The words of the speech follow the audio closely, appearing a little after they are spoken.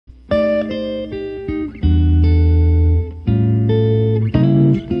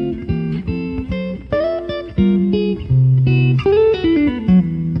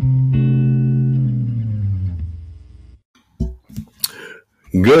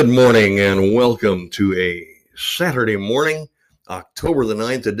Good morning and welcome to a Saturday morning, October the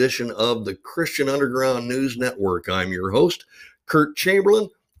 9th edition of the Christian Underground News Network. I'm your host, Kurt Chamberlain,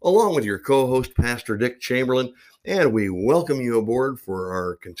 along with your co-host, Pastor Dick Chamberlain, and we welcome you aboard for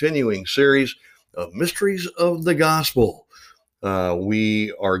our continuing series of Mysteries of the Gospel.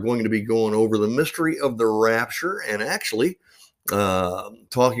 We are going to be going over the mystery of the Rapture and actually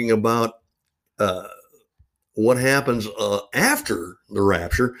talking about what happens after the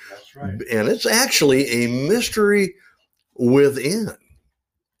rapture. That's right. And it's actually a mystery within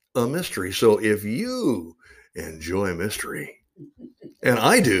a mystery. So if you enjoy mystery, and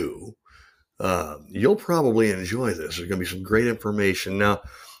I do, you'll probably enjoy this. There's going to be some great information. Now,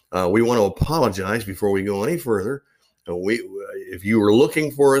 we want to apologize before we go any further. If you were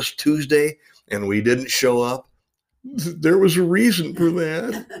looking for us Tuesday and we didn't show up, there was a reason for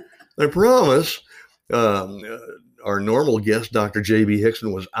that. I promise. Our normal guest, Dr. J.B.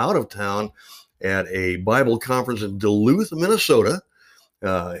 Hickson, was out of town at a Bible conference in Duluth, Minnesota.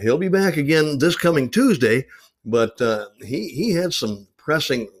 He'll be back again this coming Tuesday, but he had some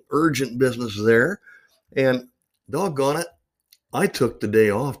pressing, urgent business there. And doggone it, I took the day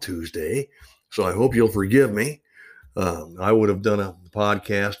off Tuesday, so I hope you'll forgive me. I would have done a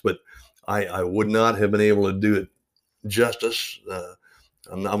podcast, but I would not have been able to do it justice.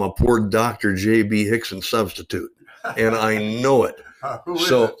 I'm a poor Dr. J.B. Hickson substitute, and I know it.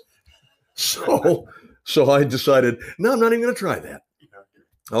 So I decided, no, I'm not even going to try that.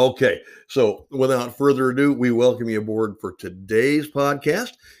 Okay, so without further ado, we welcome you aboard for today's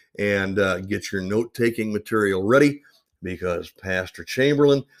podcast, and get your note-taking material ready because Pastor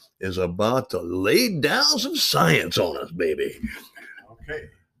Chamberlain is about to lay down some science on us, baby. Okay.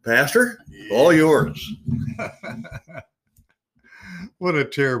 Pastor, all yours. What a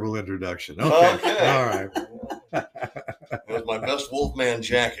terrible introduction. Okay. All right. That was my best Wolfman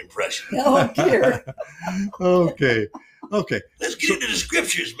Jack impression. Oh, dear. Okay. Let's get into the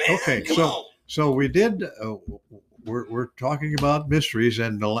scriptures, man. Okay. Come on. So we did. We're talking about mysteries,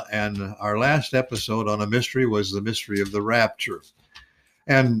 and our last episode on a mystery was the mystery of the rapture,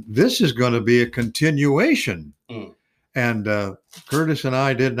 and this is going to be a continuation. And Curtis and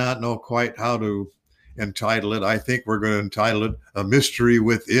I did not know quite how to entitle it. I think we're going to entitle it A Mystery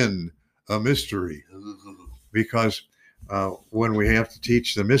Within a Mystery, because when we have to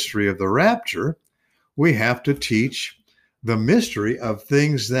teach the mystery of the rapture, we have to teach the mystery of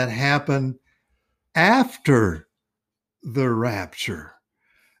things that happen after the rapture.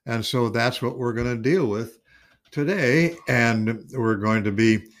 And so that's what we're going to deal with today. And we're going to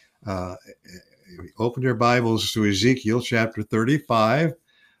be, open your Bibles to Ezekiel chapter 35.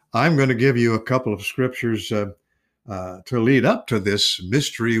 I'm going to give you a couple of scriptures to lead up to this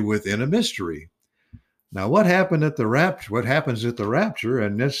mystery within a mystery. Now, what happened at the rapture? What happens at the rapture?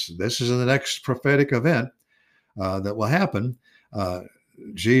 And this is the next prophetic event that will happen.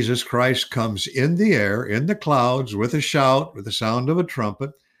 Jesus Christ comes in the air, in the clouds, with a shout, with the sound of a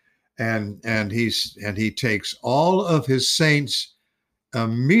trumpet, and he takes all of his saints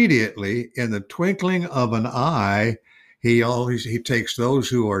immediately in the twinkling of an eye. He takes those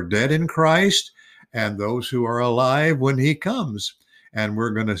who are dead in Christ and those who are alive when he comes, and we're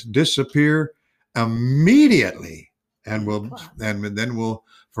going to disappear immediately, and then we'll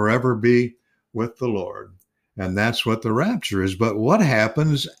forever be with the Lord. And that's what the rapture is. But what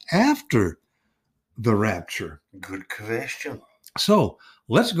happens after the rapture? Good question. So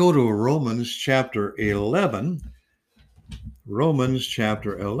let's go to Romans chapter 11. Romans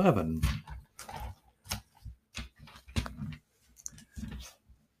chapter 11.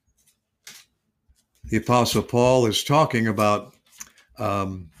 The Apostle Paul is talking about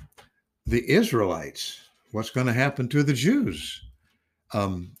the Israelites, what's going to happen to the Jews.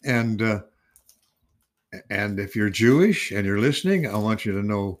 And if you're Jewish and you're listening, I want you to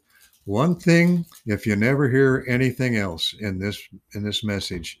know one thing. If you never hear anything else in this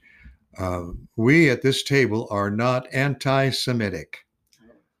message, we at this table are not anti-Semitic.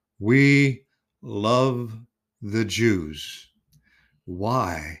 We love the Jews.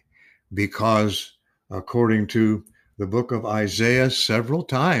 Why? Because according to the book of Isaiah, several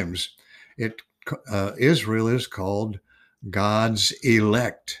times, Israel is called God's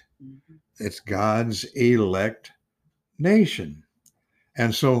elect. It's God's elect nation.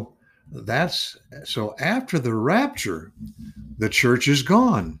 And so after the rapture, the church is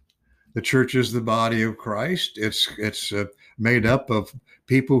gone. The church is the body of Christ. It's made up of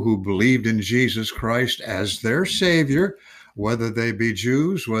people who believed in Jesus Christ as their Savior, whether they be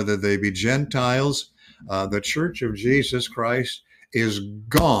Jews, whether they be Gentiles. The church of Jesus Christ is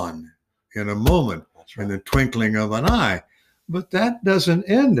gone in a moment, in the twinkling of an eye. But that doesn't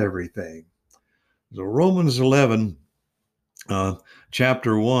end everything. So Romans 11,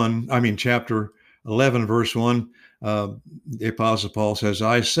 chapter 11, verse 1, the Apostle Paul says,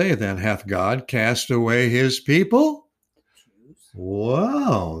 I say then, hath God cast away his people?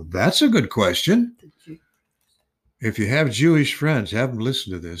 Wow, that's a good question. If you have Jewish friends, have them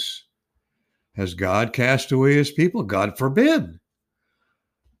listen to this. Has God cast away his people? God forbid.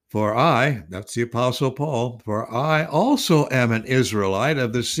 For I, that's the Apostle Paul, for I also am an Israelite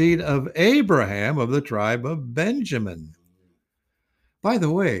of the seed of Abraham of the tribe of Benjamin. By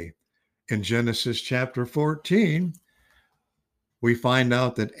the way, in Genesis chapter 14, we find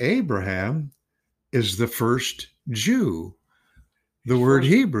out that Abraham is the first Jew. The word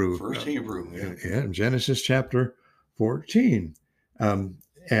Hebrew. First Hebrew. Yeah, in Genesis chapter 14.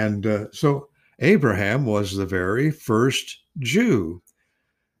 So Abraham was the very first Jew.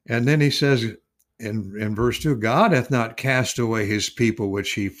 And then he says in verse 2, God hath not cast away his people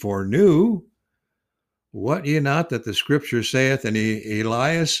which he foreknew. Wot ye not that the scripture saith in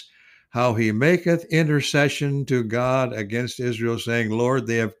Elias, how he maketh intercession to God against Israel, saying, Lord,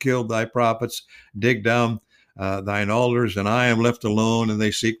 they have killed thy prophets, dig down thine altars, and I am left alone, and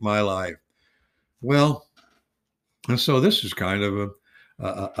they seek my life. Well, and so this is kind of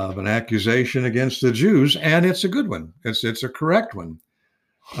an accusation against the Jews, and it's a good one. It's a correct one.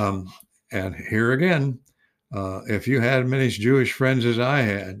 And here again, if you had many Jewish friends as I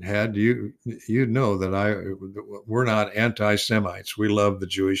had, you'd know that we're not anti-Semites. We love the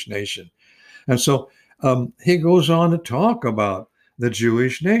Jewish nation. And so he goes on to talk about the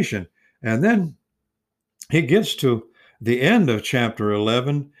Jewish nation. And then he gets to the end of chapter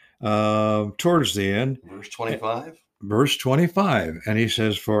 11, towards the end. Verse 25. Verse 25. And he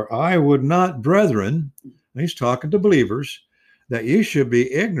says, for I would not, brethren, he's talking to believers, that ye should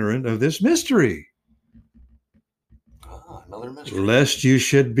be ignorant of this mystery. Another mystery. Lest you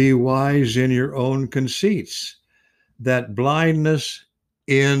should be wise in your own conceits, that blindness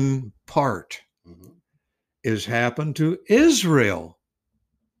in part is happened to Israel.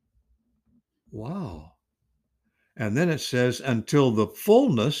 Wow. And then it says, until the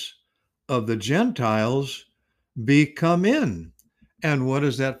fullness of the Gentiles be come in. And what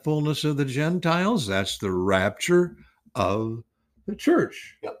is that fullness of the Gentiles? That's the rapture of the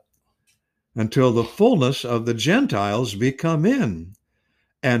church. Yep. Until the fullness of the Gentiles be come in.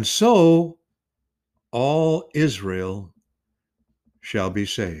 And so all Israel shall be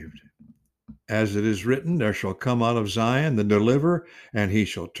saved. As it is written, there shall come out of Zion the deliverer, and he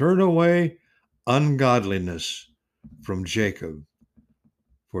shall turn away ungodliness from Jacob.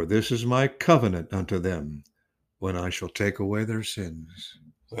 For this is my covenant unto them, when I shall take away their sins.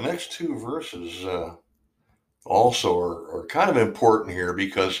 The next two verses also are kind of important here,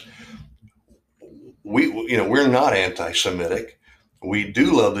 because we're not anti-Semitic. We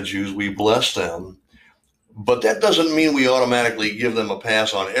do love the Jews. We bless them. But that doesn't mean we automatically give them a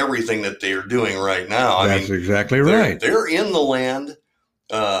pass on everything that they are doing right now. That's exactly right. They're in the land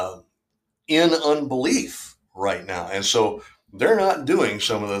in unbelief right now. And so they're not doing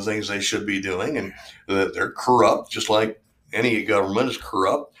some of the things they should be doing. And they're corrupt, just like any government is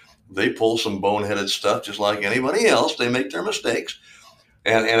corrupt. They pull some boneheaded stuff just like anybody else. They make their mistakes.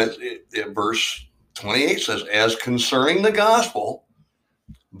 And verse 28 says, as concerning the gospel,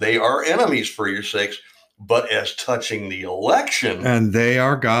 they are enemies for your sakes. But as touching the election, and they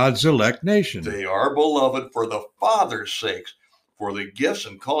are God's elect nation, they are beloved for the Father's sakes. For the gifts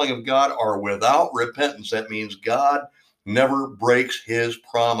and calling of God are without repentance. That means God never breaks his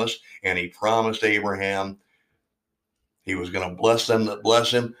promise. And he promised Abraham he was going to bless them that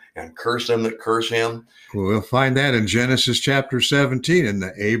bless him and curse them that curse him. We'll find that in Genesis chapter 17 in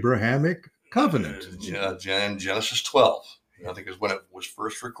the Abrahamic covenant. In Genesis 12, I think is when it was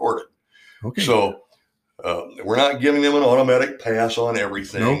first recorded. Okay. So we're not giving them an automatic pass on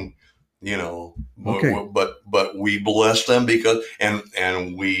everything, Okay. But we bless them because and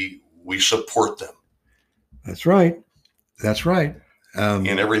we support them. That's right. That's right. In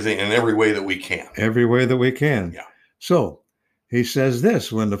every way that we can. Every way that we can. Yeah. So he says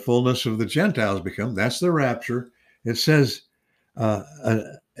this, when the fullness of the Gentiles become, that's the rapture. It says,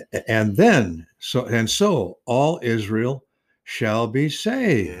 and so all Israel shall be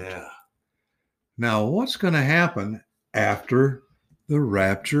saved. Yeah. Now, what's going to happen after the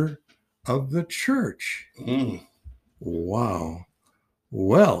rapture of the church? Wow.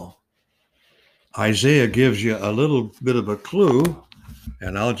 Well, Isaiah gives you a little bit of a clue,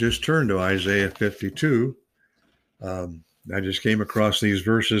 and I'll just turn to Isaiah 52. I just came across these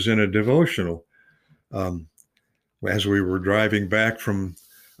verses in a devotional as we were driving back from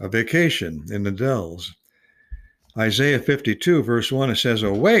a vacation in the Dells. Isaiah 52, verse 1, it says,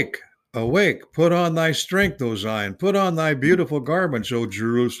 Awake, awake, put on thy strength, O Zion, put on thy beautiful garments, O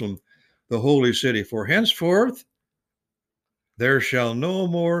Jerusalem, the holy city, for henceforth there shall no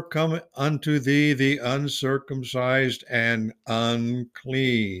more come unto thee the uncircumcised and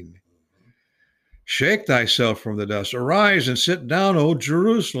unclean. Shake thyself from the dust. Arise and sit down, O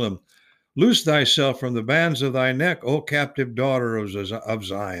Jerusalem. Loose thyself from the bands of thy neck, O captive daughter of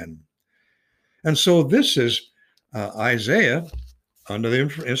Zion. And so this is Isaiah, under the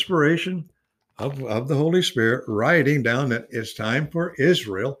inspiration of the Holy Spirit, writing down that it's time for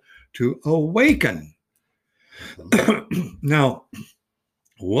Israel to awaken. Now,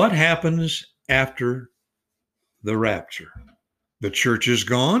 what happens after the rapture? The church is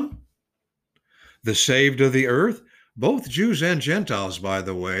gone. The saved of the earth, both Jews and Gentiles, by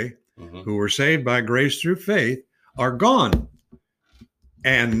the way, who were saved by grace through faith, are gone.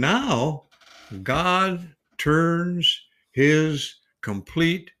 And now God turns his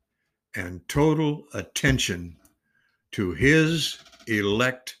complete and total attention to his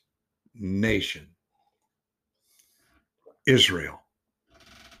elect nation, Israel.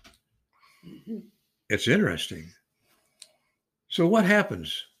 It's interesting. So what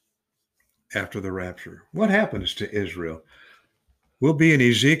happens after the rapture? What happens to Israel? We'll be in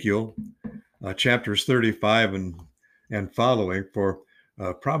Ezekiel chapters 35 and following for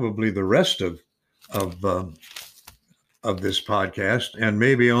probably the rest of this podcast, and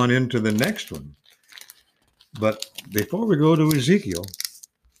maybe on into the next one. But before we go to Ezekiel,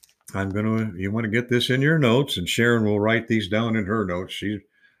 you want to get this in your notes, and Sharon will write these down in her notes. She's a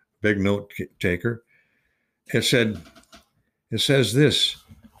big note taker. It says this,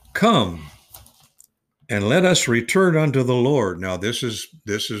 come and let us return unto the Lord. Now this is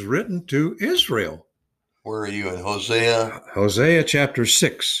written to Israel. Where are you in Hosea? Hosea chapter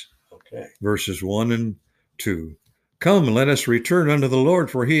 6, verses 1 and 2. Come, let us return unto the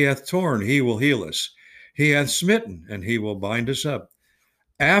Lord, for he hath torn, he will heal us. He hath smitten, and he will bind us up.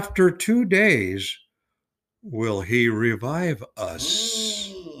 After 2 days will he revive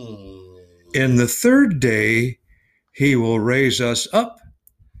us. In the 3rd day he will raise us up,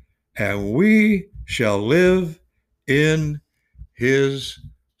 and we shall live in his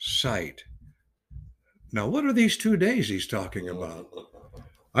sight. Now, what are these 2 days he's talking about?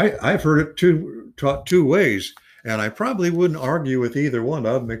 I've heard it taught two ways, and I probably wouldn't argue with either one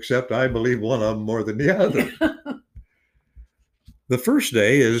of them, except I believe one of them more than the other. The first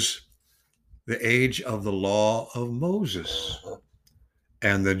day is the age of the law of Moses,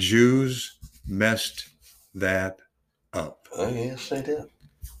 and the Jews messed that up. Oh, yes, they did.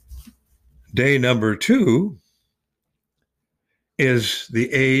 Day number 2 is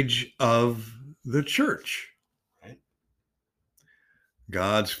the age of the church. Right.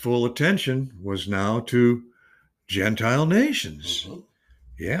 God's full attention was now to Gentile nations.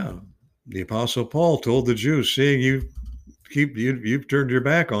 Yeah. The Apostle Paul told the Jews, seeing you've turned your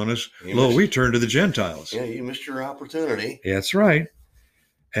back on us, we turn to the Gentiles. Yeah, you missed your opportunity. That's right.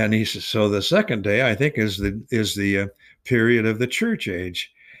 And he says, so the second day, I think, is the period of the church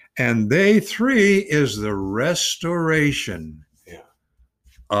age. And day 3 is the restoration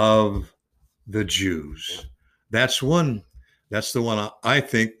of the Jews. That's the one I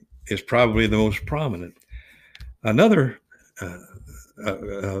think is probably the most prominent. Another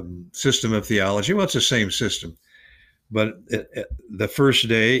system of theology, well, it's the same system, but the first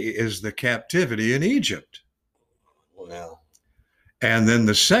day is the captivity in Egypt. Wow. And then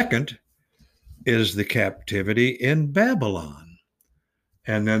the second is the captivity in Babylon.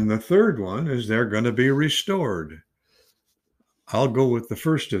 And then the third one is they're going to be restored. I'll go with the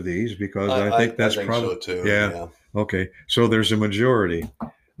first of these because I think that's probably so too. Yeah. Okay. So there's a majority.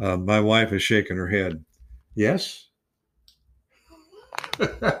 My wife is shaking her head. Yes.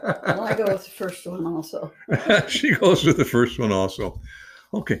 Well, I go with the first one also. She goes with the first one also.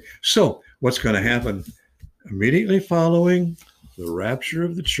 Okay. So what's going to happen immediately following the rapture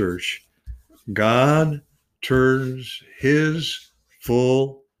of the church? God turns his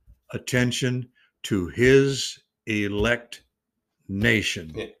full attention to his elect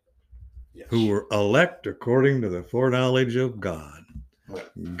nation, who were elect according to the foreknowledge of God.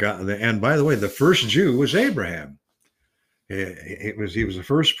 God. And by the way, the first Jew was Abraham. He was the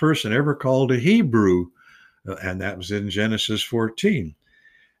first person ever called a Hebrew, and that was in Genesis 14.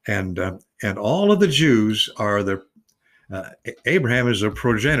 And all of the Jews are Abraham is a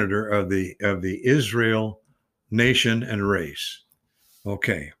progenitor of the Israel nation and race.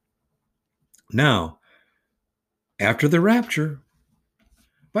 Okay. Now, after the rapture,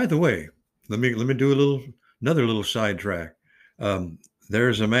 by the way, let me do another little sidetrack.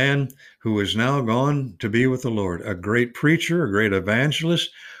 there's a man who is now gone to be with the Lord, a great preacher, a great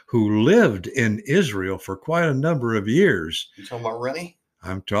evangelist who lived in Israel for quite a number of years. You talking about Rennie?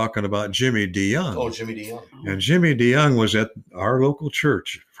 I'm talking about Jimmy DeYoung. Oh, Jimmy DeYoung. And Jimmy DeYoung was at our local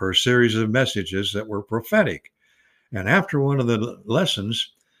church for a series of messages that were prophetic. And after one of the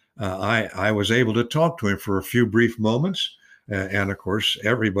lessons, I was able to talk to him for a few brief moments. And of course,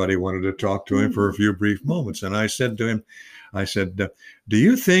 everybody wanted to talk to him for a few brief moments. And I said to him, do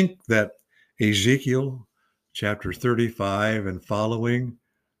you think that Ezekiel chapter 35 and following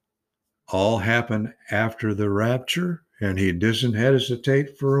all happen after the rapture? And he doesn't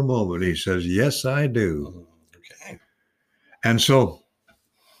hesitate for a moment. He says, yes, I do. Okay. And so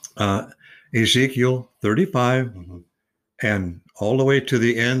Ezekiel 35 and all the way to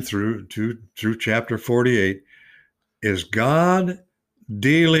the end through chapter 48 is God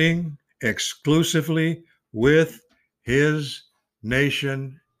dealing exclusively with his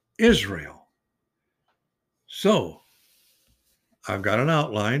nation, Israel. So I've got an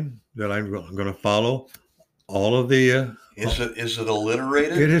outline that I'm going to follow all of the. Is it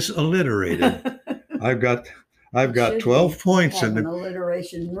alliterated? It is alliterated. I've got 12 points in an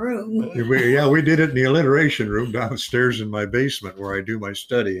alliteration room. We did it in the alliteration room downstairs in my basement where I do my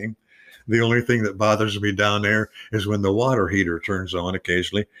studying. The only thing that bothers me down there is when the water heater turns on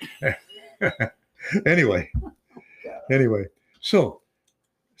occasionally. Anyway, so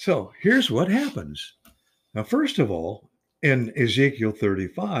here's what happens. Now, first of all, in Ezekiel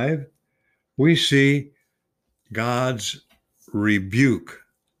 35, we see God's rebuke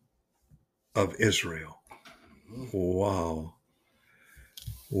of Israel. Wow.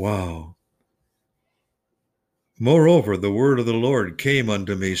 Moreover, the word of the Lord came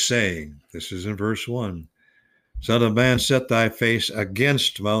unto me, saying, this is in verse 1, Son of man, set thy face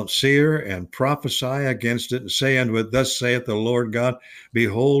against Mount Seir, and prophesy against it, and say unto it, thus saith the Lord God,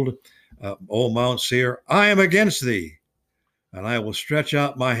 behold, O Mount Seir, I am against thee, and I will stretch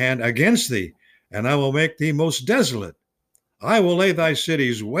out my hand against thee, and I will make thee most desolate. I will lay thy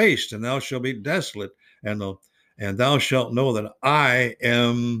cities waste, and thou shalt be desolate, and thou shalt know that I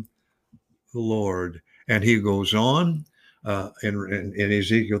am the Lord. And he goes on in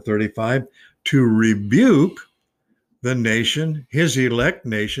Ezekiel 35 to rebuke the nation, his elect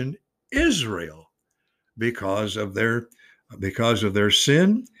nation, Israel, because of their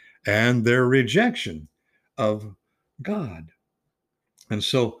sin and their rejection of God. And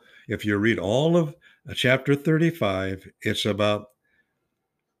so if you read all of chapter 35, it's about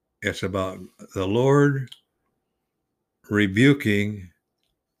the Lord rebuking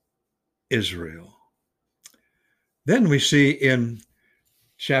Israel. Then we see in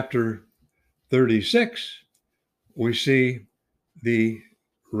chapter 36, we see the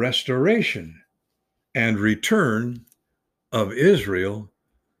restoration and return of Israel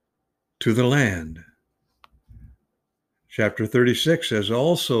to the land. Chapter 36 says,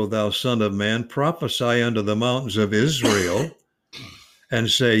 also, thou son of man, prophesy unto the mountains of Israel, and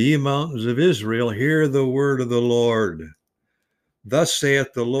say, ye mountains of Israel, hear the word of the Lord. Thus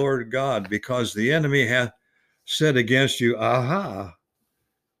saith the Lord God, because the enemy hath said against you, aha,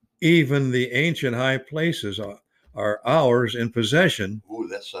 even the ancient high places are ours in possession. Ooh,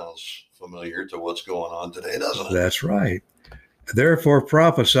 that sounds familiar to what's going on today, doesn't it? That's right. Therefore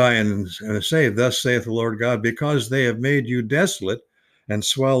prophesy and say, thus saith the Lord God, because they have made you desolate and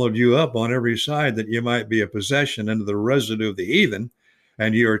swallowed you up on every side, that you might be a possession unto the residue of the heathen,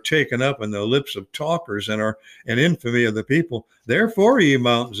 and you are taken up in the lips of talkers and are an infamy of the people. Therefore, ye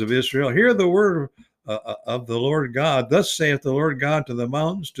mountains of Israel, hear the word of the Lord God. Thus saith the Lord God to the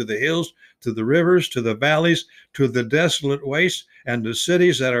mountains, to the hills, to the rivers, to the valleys, to the desolate wastes, and to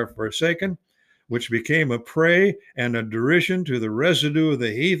cities that are forsaken, which became a prey and a derision to the residue of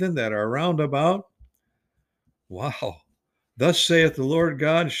the heathen that are round about. Wow. Thus saith the Lord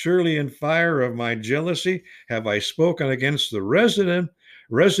God, surely in fire of my jealousy have I spoken against the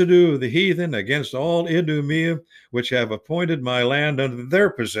residue of the heathen, against all Idumea, which have appointed my land unto their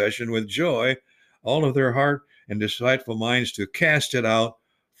possession with joy, all of their heart and deceitful minds, to cast it out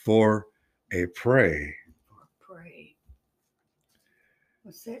for a prey. Pray.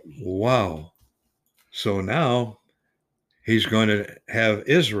 What's that mean? Wow. So now he's going to have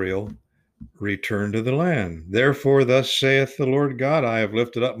Israel return to the land. Therefore, thus saith the Lord God, I have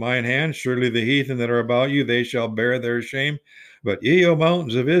lifted up mine hand. Surely the heathen that are about you, they shall bear their shame. But ye, O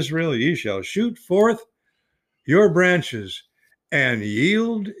mountains of Israel, ye shall shoot forth your branches and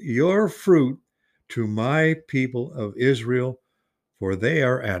yield your fruit to my people of Israel, for they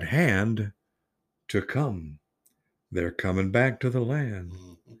are at hand to come. They're coming back to the land.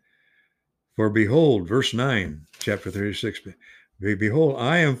 For behold, verse 9, chapter 36, Behold,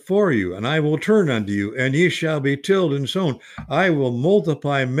 I am for you, and I will turn unto you, and ye shall be tilled and sown. I will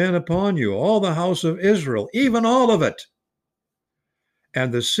multiply men upon you, all the house of Israel, even all of it.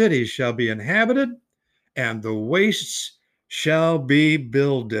 And the cities shall be inhabited, and the wastes shall be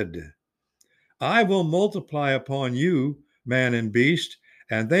builded. I will multiply upon you, man and beast,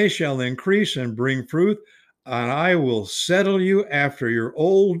 and they shall increase and bring fruit, and I will settle you after your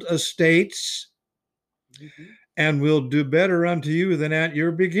old estates, and will do better unto you than at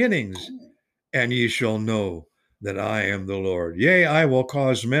your beginnings. And ye shall know that I am the Lord. Yea, I will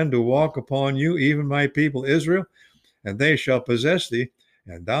cause men to walk upon you, even my people Israel, and they shall possess thee,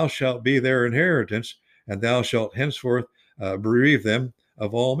 and thou shalt be their inheritance, and thou shalt henceforth bereave them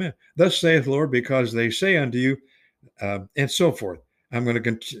of all men. Thus saith the Lord, because they say unto you, and so forth. I'm going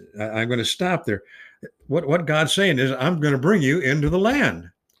to stop there. What God's saying is, I'm going to bring you into the land.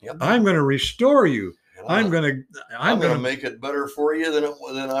 Yep. I'm going to restore you. I'm going to make it better for you than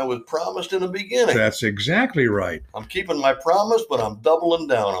I was promised in the beginning. That's exactly right. I'm keeping my promise, but I'm doubling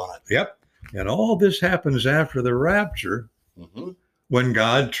down on it. Yep. And all this happens after the rapture, when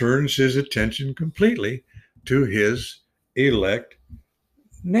God turns his attention completely to his elect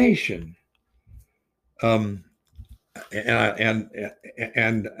nation. And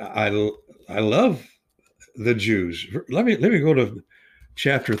I love the Jews. Let me go to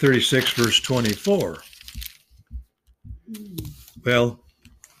chapter 36, verse 24. Well,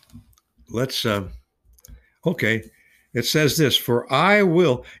 let's okay. It says this, for I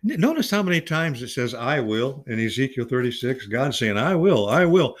will. Notice how many times it says I will in Ezekiel 36. God's saying, I will, I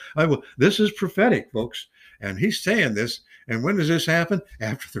will, I will. This is prophetic, folks. And he's saying this. And when does this happen?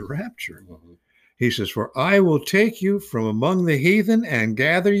 After the rapture. He says, for I will take you from among the heathen and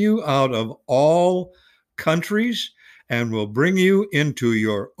gather you out of all countries and will bring you into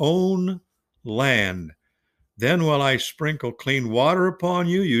your own land. Then will I sprinkle clean water upon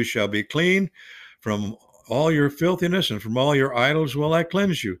you. You shall be clean from all your filthiness, and from all your idols will I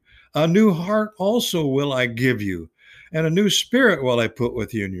cleanse you. A new heart also will I give you, and a new spirit will I put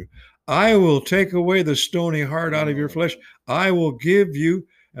within you. I will take away the stony heart out of your flesh. I will give you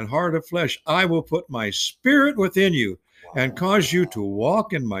an heart of flesh. I will put my spirit within you and cause you to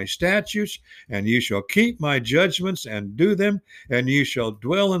walk in my statutes, and you shall keep my judgments and do them, and you shall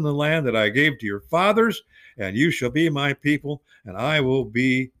dwell in the land that I gave to your fathers, and you shall be my people, and I will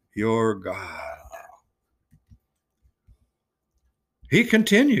be your God. He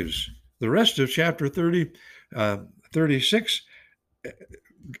continues the rest of chapter 36.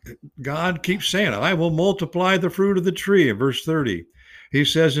 God keeps saying, I will multiply the fruit of the tree. In verse 30, he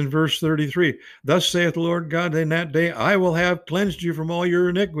says in verse 33, thus saith the Lord God, in that day I will have cleansed you from all your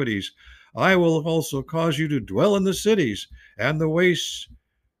iniquities. I will also cause you to dwell in the cities, and the wastes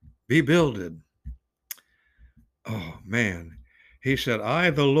be builded. Oh, man. He said,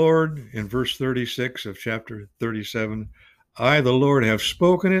 I, the Lord, in verse 36 of chapter 37, I, the Lord, have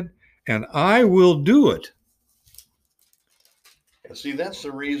spoken it, and I will do it. And see, that's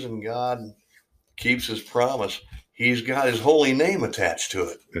the reason God keeps his promise. He's got his holy name attached to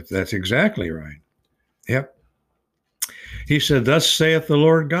it. That's exactly right. Yep. He said, thus saith the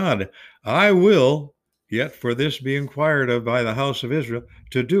Lord God, I will, yet for this be inquired of by the house of Israel,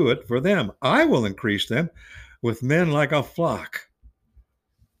 to do it for them. I will increase them with men like a flock.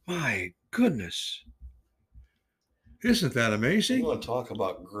 My goodness. Isn't that amazing? You want to talk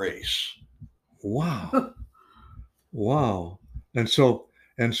about grace. Wow. Wow. And so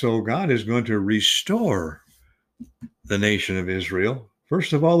God is going to restore the nation of Israel.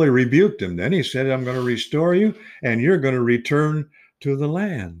 First of all, he rebuked him. Then he said, I'm going to restore you, and you're going to return to the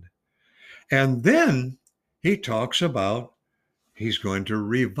land. And then he talks about he's going to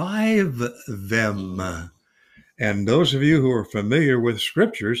revive them. And those of you who are familiar with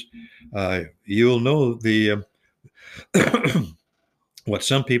scriptures, you'll know the what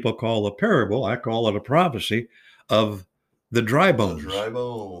some people call a parable. I call it a prophecy of the dry bones. The dry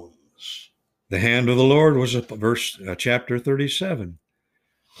bones. The hand of the Lord was chapter 37.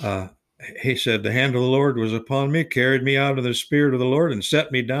 He said, the hand of the Lord was upon me, carried me out of the spirit of the Lord, and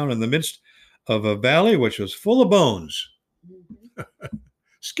set me down in the midst of a valley which was full of bones.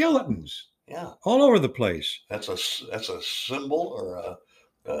 Skeletons. Yeah. All over the place. That's a symbol or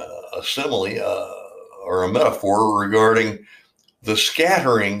a simile or a metaphor regarding the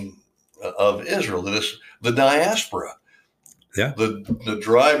scattering of Israel, the diaspora. Yeah. The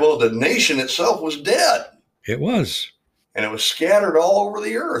dry bone, the nation itself was dead. It was. And it was scattered all over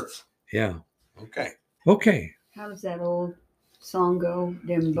the earth. Yeah. Okay. How does that old song go?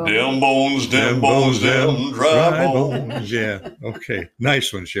 Them bones. Them bones, them bones, them dry bones. Yeah. Okay.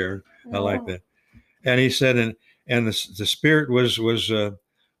 Nice one, Sharon. I like that. And he said, and the Spirit was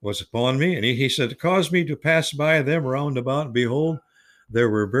upon me, and he said, "Cause me to pass by them round about, and behold, there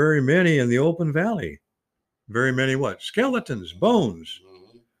were very many in the open valley." Very many what? Skeletons, bones.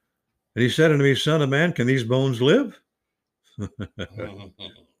 And he said unto me, "Son of man, can these bones live?"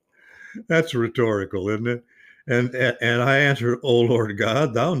 That's rhetorical, isn't it? And I answered, "O Lord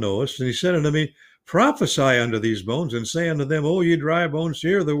God, thou knowest." And he said unto me, "Prophesy unto these bones, and say unto them, O ye dry bones,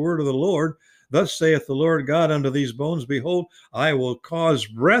 hear the word of the Lord. Thus saith the Lord God unto these bones, Behold, I will cause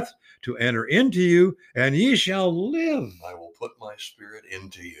breath to enter into you, and ye shall live. I will put my spirit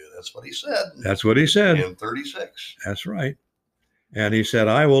into you. That's what he said. That's what he said. In 36. That's right. And he said,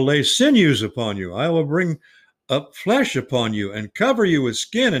 I will lay sinews upon you. I will bring up flesh upon you, and cover you with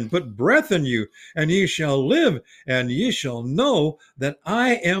skin, and put breath in you, and ye shall live, and ye shall know that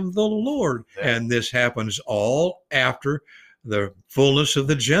I am the Lord. Yeah. And this happens all after the fullness of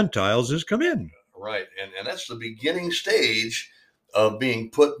the Gentiles has come in. Right. And that's the beginning stage of being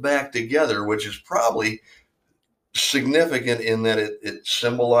put back together, which is probably significant in that it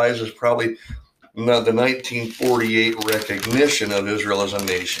symbolizes probably the 1948 recognition of Israel as a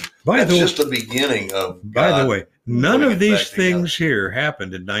nation. That's just the beginning of God. By the way, none of these things here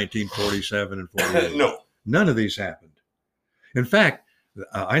happened in 1947 and 48. No. None of these happened. In fact,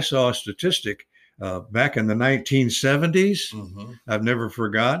 I saw a statistic back in the 1970s. Mm-hmm. I've never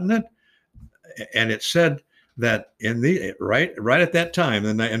forgotten it. And it said that in the right at that time,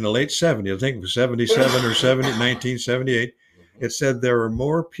 in the late 70s, I think it was 77 or 1978, it said there were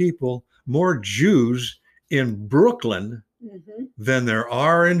more Jews in Brooklyn than there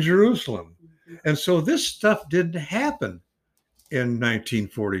are in Jerusalem. And so this stuff didn't happen in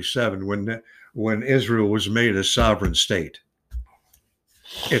 1947 when Israel was made a sovereign state.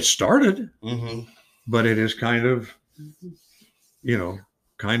 It started, but it is kind of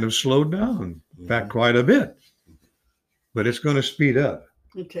slowed down, in fact, quite a bit. But it's going to speed up.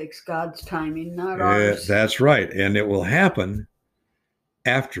 It takes God's timing, not ours. That's right. And it will happen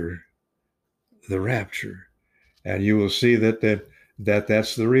after the rapture. And you will see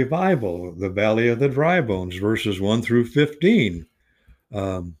that's the revival, the valley of the dry bones, verses 1 through 15.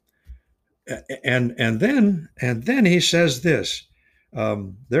 And then he says this,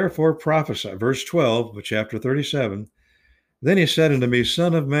 therefore prophesy, verse 12 of chapter 37. Then he said unto me,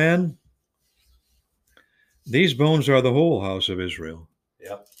 Son of man, these bones are the whole house of Israel.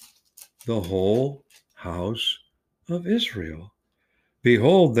 Yep. The whole house of Israel.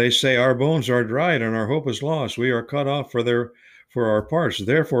 Behold, they say, our bones are dried, and our hope is lost. We are cut off for our parts.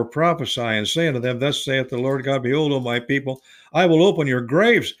 Therefore prophesy, and say unto them, Thus saith the Lord God, Behold, O my people, I will open your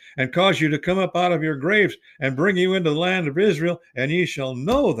graves, and cause you to come up out of your graves, and bring you into the land of Israel, and ye shall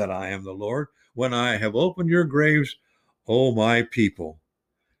know that I am the Lord, when I have opened your graves, O my people,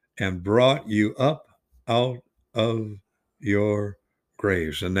 and brought you up out of your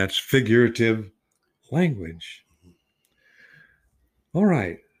graves. And that's figurative language. All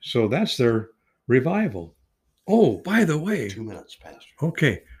right, so that's their revival. Oh, by the way. 2 minutes, Pastor.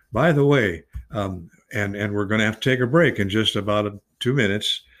 Okay, by the way, and we're going to have to take a break in just about 2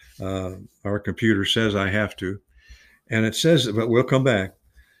 minutes. Our computer says I have to. And it says, but we'll come back.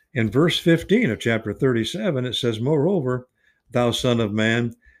 In verse 15 of chapter 37, it says, Moreover, thou son of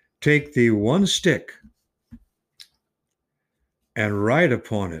man, take thee one stick and write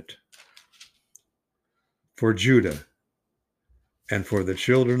upon it for Judah and for the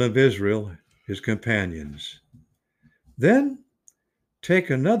children of Israel, his companions. Then take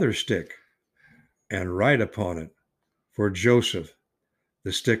another stick and write upon it for Joseph,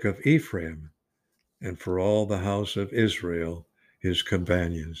 the stick of Ephraim, and for all the house of Israel, his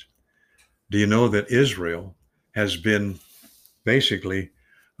companions. Do you know that Israel has been basically,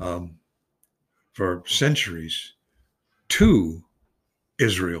 for centuries, two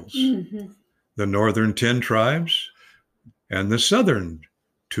Israels, the northern 10 tribes and the southern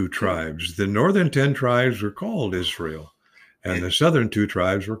 2 tribes. The northern 10 tribes were called Israel, and the southern 2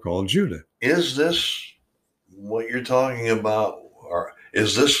 tribes were called Judah. Is this what you're talking about? Or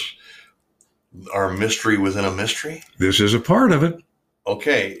is this our mystery within a mystery? This is a part of it.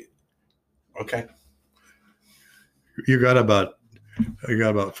 Okay. You got about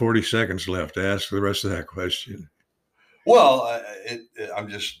 40 seconds left to ask the rest of that question. Well, I'm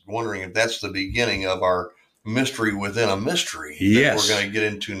just wondering if that's the beginning of our mystery within a mystery. Yes. That we're going to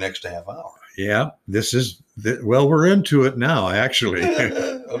get into next half hour. Yeah, we're into it now, actually.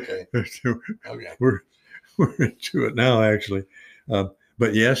 Okay. We're into it now, actually.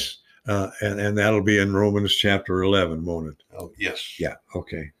 But yes, and that'll be in Romans chapter 11, won't it? Oh, yes. Yeah,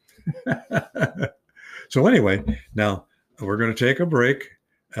 okay. So anyway, now we're going to take a break,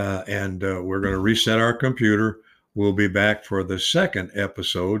 and we're going to reset our computer. we'll be back for the second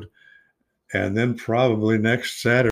episode, and then probably next Saturday.